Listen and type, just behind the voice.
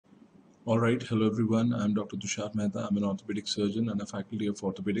All right, hello everyone. I'm Dr. Tushar Mehta. I'm an orthopedic surgeon and a faculty of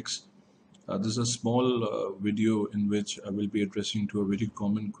orthopedics. This is a small video in which I will be addressing to a very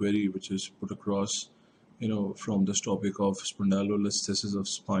common query which is put across, from this topic of spondylolisthesis of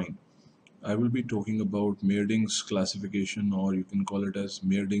spine. I will be talking about Meyerding's classification, or you can call it as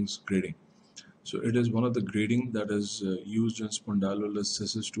Meyerding's grading. So it is one of the grading that is used in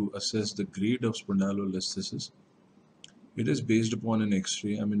spondylolisthesis to assess the grade of spondylolisthesis. It is based upon an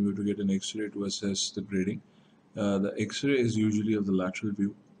X-ray. I mean, we have to get an X-ray to assess the grading. The X-ray is usually of the lateral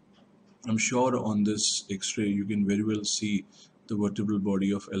view. I'm sure on this X-ray you can very well see the vertebral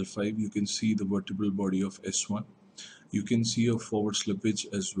body of L5. You can see the vertebral body of S1. You can see a forward slippage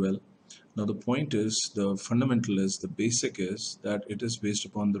as well. Now the point is, the fundamental is, the basic is that it is based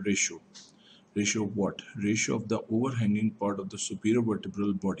upon the ratio. Ratio of what? Ratio of the overhanging part of the superior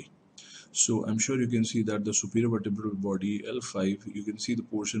vertebral body. So I'm sure you can see that the superior vertebral body L5, you can see the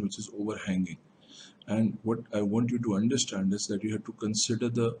portion which is overhanging. And what I want you to understand is that you have to consider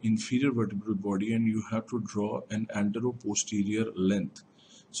the inferior vertebral body and you have to draw an antero-posterior length.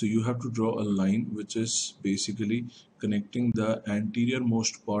 So you have to draw a line which is basically connecting the anterior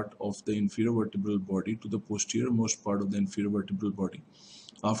most part of the inferior vertebral body to the posterior most part of the inferior vertebral body.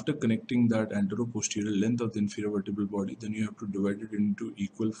 After connecting that antero-posterior length of the inferior vertebral body, then you have to divide it into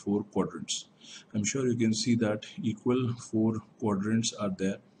equal 4 quadrants. I'm sure you can see that equal 4 quadrants are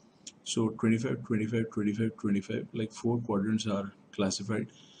there. So 25, 25, 25, 25, like 4 quadrants are classified.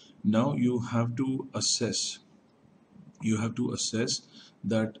 Now you have to assess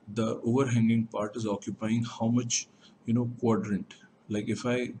that the overhanging part is occupying how much quadrant. Like if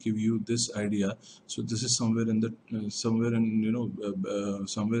I give you this idea, so this is somewhere in the somewhere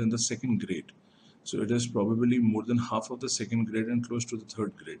in the second grade. So it is probably more than half of the second grade and close to the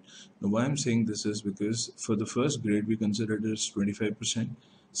third grade. Now why I'm saying this is because for the first grade we consider it as 25%,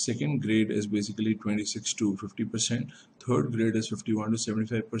 second grade is basically 26 to 50%, third grade is 51 to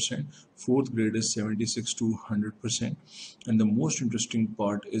 75%, fourth grade is 76 to 100%, and the most interesting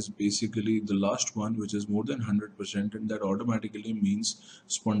part is basically the last one, which is more than 100%, and that automatically means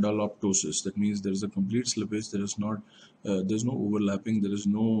spondyloptosis. That means there is a complete slippage. There's no overlapping. There is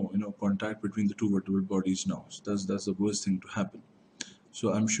no contact between the two vertebral bodies now. So that's the worst thing to happen.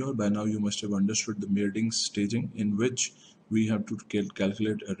 So I'm sure by now you must have understood the Meyerding staging, in which we have to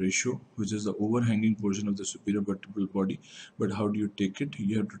calculate a ratio, which is the overhanging portion of the superior vertebral body. But how do you take it?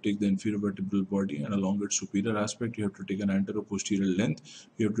 You have to take the inferior vertebral body, and along its superior aspect you have to take an antero-posterior length.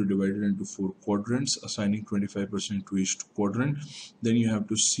 You have to divide it into 4 quadrants, assigning 25% to each quadrant. Then you have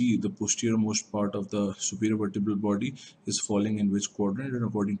to see the posterior most part of the superior vertebral body is falling in which quadrant, and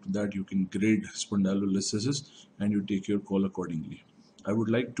according to that you can grade spondylolisthesis and you take your call accordingly. I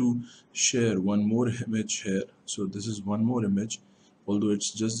would like to share one more image here. So this is one more image, although it's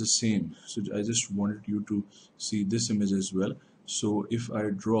just the same. So I just wanted you to see this image as well. So if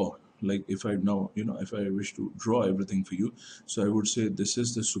I draw, like if I now, if I wish to draw everything for you, so I would say this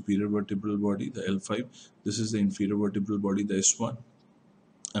is the superior vertebral body, the L5. This is the inferior vertebral body, the S1.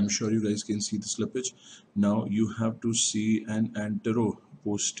 I'm sure you guys can see the slippage. Now you have to see an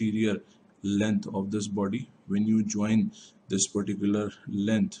antero-posterior length of this body. When you join this particular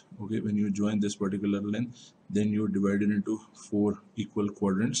length, okay, when you join this particular length, then you divide it into 4 equal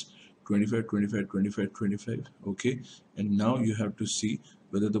quadrants, 25, 25, 25, 25, okay. And now you have to see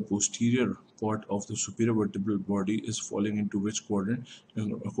whether the posterior part of the superior vertebral body is falling into which quadrant,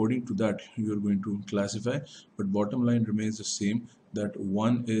 and according to that you are going to classify. But bottom line remains the same, that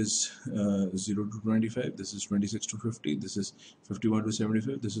one is 0 to 25, this is 26 to 50, this is 51 to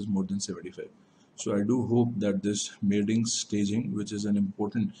 75, this is more than 75. So I do hope that this Meyerding staging, which is an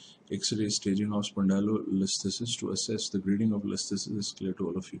important X-ray staging of spondylolisthesis to assess the grading of listhesis, is clear to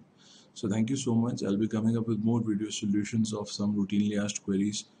all of you. So thank you so much. I'll be coming up with more video solutions of some routinely asked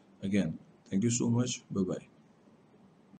queries again. Thank you so much. Bye bye.